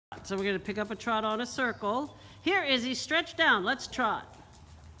right, so we're going to pick up a trot on a circle. Here, Izzy, stretch down. Let's trot.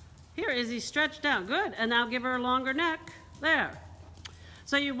 Here, Izzy, stretch down. Good. And now give her a longer neck. There.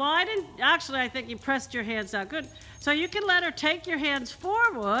 So you widen. Actually, I think you pressed your hands out. Good. So you can let her take your hands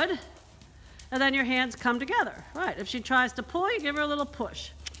forward, and then your hands come together. Right. If she tries to pull, you give her a little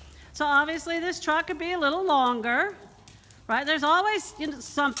push. So obviously, this trot could be a little longer. Right. There's always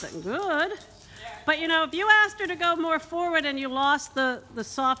something. Good. But, if you asked her to go more forward and you lost the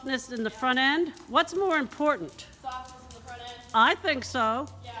softness in the front end, what's more important? Softness in the front end? I think so.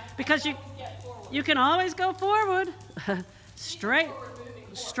 Yeah, because you can always go forward. Straight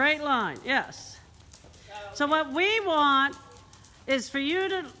line, yes. So what we want is for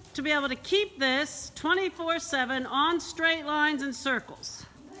you to be able to keep this 24/7 on straight lines and circles.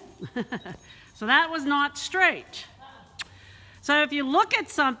 So that was not straight. So if you look at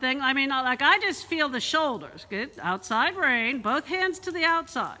something, like I just feel the shoulders. Good. Outside rein, both hands to the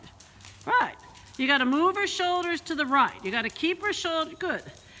outside. Right. You got to move her shoulders to the right. You got to keep her shoulder. Good.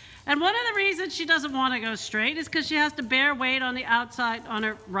 And one of the reasons she doesn't want to go straight is because she has to bear weight on the outside, on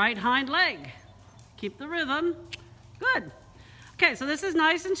her right hind leg. Keep the rhythm. Good. Okay, so this is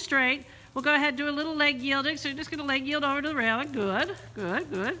nice and straight. We'll go ahead and do a little leg yielding. So you're just going to leg yield over to the railing. Good.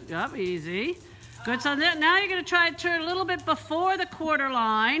 Good. Good. Yep. Easy. Good, so now you're going to try to turn a little bit before the quarter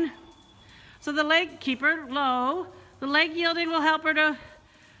line. So the leg, keep her low. The leg yielding will help her to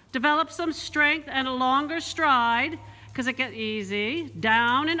develop some strength and a longer stride because it gets easy.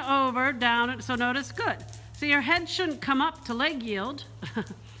 Down and over, down. So notice, good. So your head shouldn't come up to leg yield,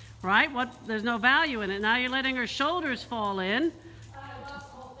 right? There's no value in it. Now you're letting her shoulders fall in.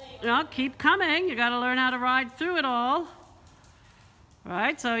 Keep coming. You got to learn how to ride through it all.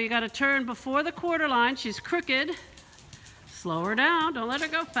 Right, so you got to turn before the quarter line. She's crooked. Slow her down. Don't let her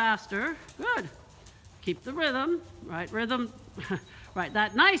go faster. Good. Keep the rhythm. Right, rhythm. Right,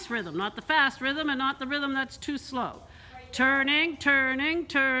 that nice rhythm, not the fast rhythm and not the rhythm that's too slow. Turning, turning,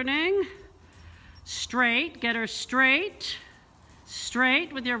 turning. Straight. Get her straight.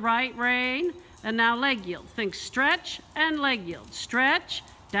 Straight with your right rein. And now leg yield. Think stretch and leg yield. Stretch,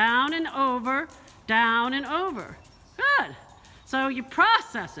 down and over, down and over. Good. So you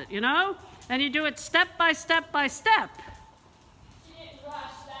process it, and you do it step by step by step. She didn't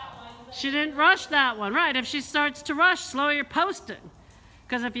rush that one. She didn't rush that one, right. If she starts to rush, slow your posting.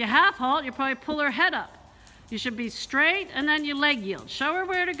 Because if you half halt, you probably pull her head up. You should be straight, and then you leg yield. Show her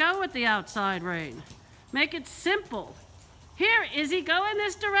where to go with the outside rein. Make it simple. Here, Izzy, go in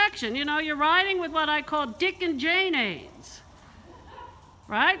this direction. You're riding with what I call Dick and Jane aids.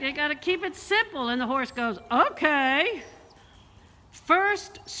 Right? You got to keep it simple, and the horse goes, okay.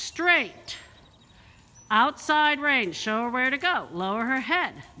 First, straight. Outside rein. Show her where to go. Lower her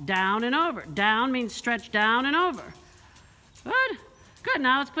head. Down and over. Down means stretch down and over. Good. Good.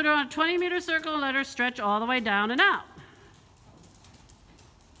 Now let's put her on a 20-meter circle and let her stretch all the way down and out.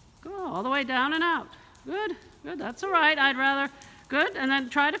 Go all the way down and out. Good. Good. That's all right. I'd rather. Good. And then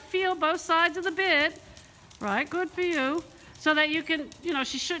try to feel both sides of the bit. Right. Good for you. So that you can,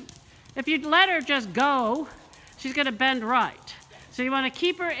 she should, if you let her just go, she's going to bend right. So you want to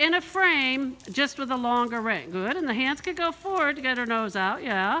keep her in a frame just with a longer rein. Good. And the hands could go forward to get her nose out.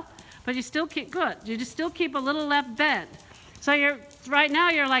 Yeah. But you still keep, good. You just still keep a little left bend. So right now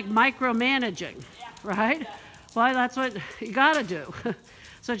you're like micromanaging, right? Well, that's what you got to do.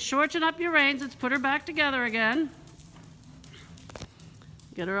 So shorten up your reins. Let's put her back together again.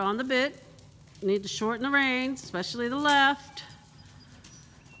 Get her on the bit. You need to shorten the reins, especially the left.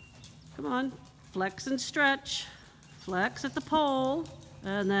 Come on. Flex and stretch. Flex at the pole,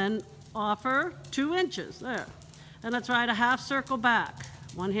 and then offer 2 inches, there. And let's ride a half circle back.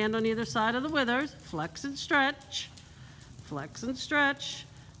 One hand on either side of the withers, flex and stretch,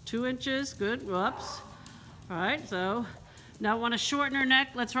 2 inches, good, whoops. All right, so now want to shorten her neck.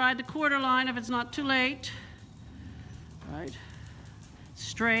 Let's ride the quarter line if it's not too late. All right,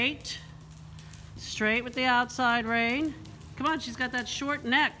 straight with the outside rein. Come on, she's got that short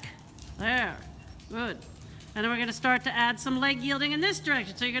neck, there, good. And then we're going to start to add some leg yielding in this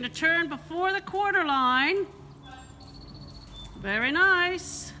direction. So you're going to turn before the quarter line. Very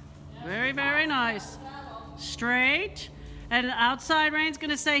nice. Very, very nice. Straight. And the outside rein's going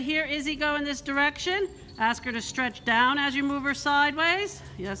to say, here, Izzy, go in this direction. Ask her to stretch down as you move her sideways.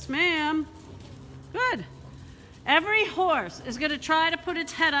 Yes, ma'am. Good. Every horse is going to try to put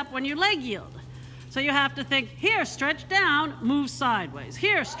its head up when you leg yield. So you have to think, here, stretch down, move sideways.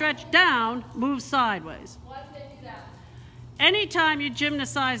 Here, stretch down, move sideways. Why do they do that? Anytime you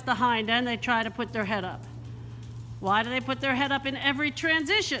gymnasize the hind end, they try to put their head up. Why do they put their head up in every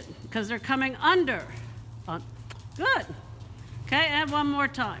transition? Because they're coming under. Good. Okay, and one more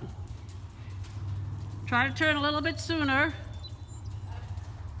time. Try to turn a little bit sooner.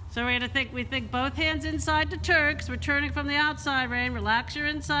 So we're gonna we think both hands inside to turn, because we're turning from the outside rein. Relax your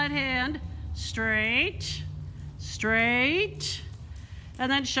inside hand. Straight, straight. And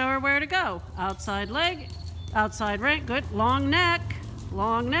then show her where to go. Outside leg, outside rein, good. Long neck,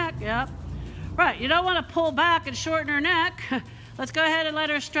 yep. Right, you don't wanna pull back and shorten her neck. Let's go ahead and let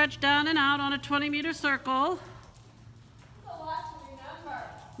her stretch down and out on a 20-meter circle. It's a lot to remember.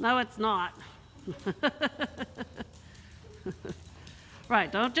 No, it's not. Right,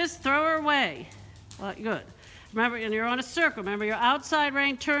 don't just throw her away. Well, good. Remember, and you're on a circle. Remember, your outside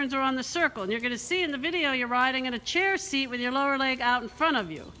rein turns are on the circle. And you're going to see in the video you're riding in a chair seat with your lower leg out in front of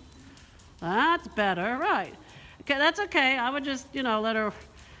you. That's better, right. Okay, that's okay. I would just, let her.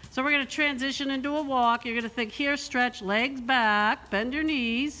 So we're going to transition into a walk. You're going to think here, stretch, legs back, bend your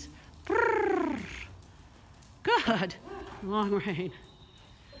knees. Good. Long rein.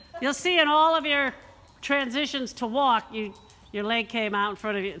 You'll see in all of your transitions to walk, your leg came out in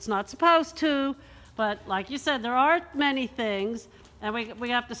front of you. It's not supposed to, but like you said, there are many things, and we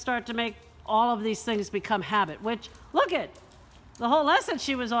have to start to make all of these things become habit, which, look at, the whole lesson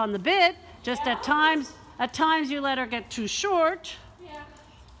she was on the bit, just at times you let her get too short,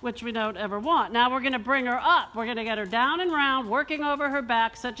 which we don't ever want. Now we're gonna bring her up. We're gonna get her down and round, working over her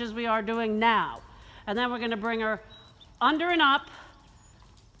back, such as we are doing now. And then we're gonna bring her under and up,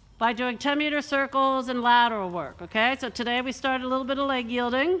 by doing 10-meter circles and lateral work, okay? So today we started a little bit of leg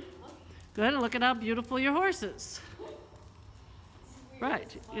yielding. Good, and look at how beautiful your horse is.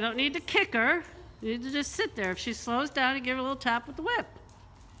 Right, you don't need to kick her. You need to just sit there. If she slows down, you give her a little tap with the whip.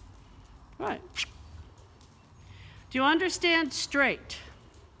 Right. Do you understand straight?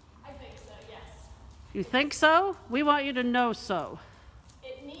 I think so, yes. You think so? We want you to know so.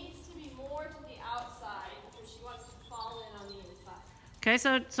 It needs to be more to the outside because she wants to fall in on the inside. Okay,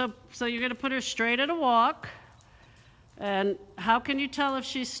 so you're gonna put her straight at a walk. And how can you tell if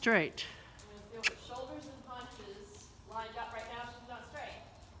she's straight? I'm going to feel her shoulders and punches lined up. Right now she's not straight.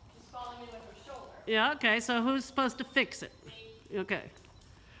 She's falling in with her shoulder. Yeah, okay, so who's supposed to fix it? Me. Okay.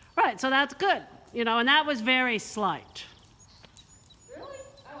 Right, so that's good. And that was very slight. Really?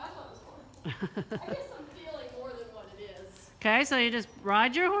 Oh, I thought it was more. I guess I'm feeling more than what it is. Okay, so you just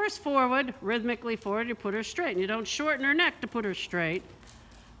ride your horse forward, rhythmically forward, you put her straight. And you don't shorten her neck to put her straight.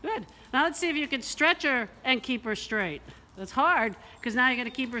 Good. Now let's see if you can stretch her and keep her straight. That's hard, because now you're going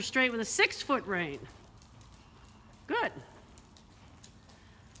to keep her straight with a 6-foot rein. Good.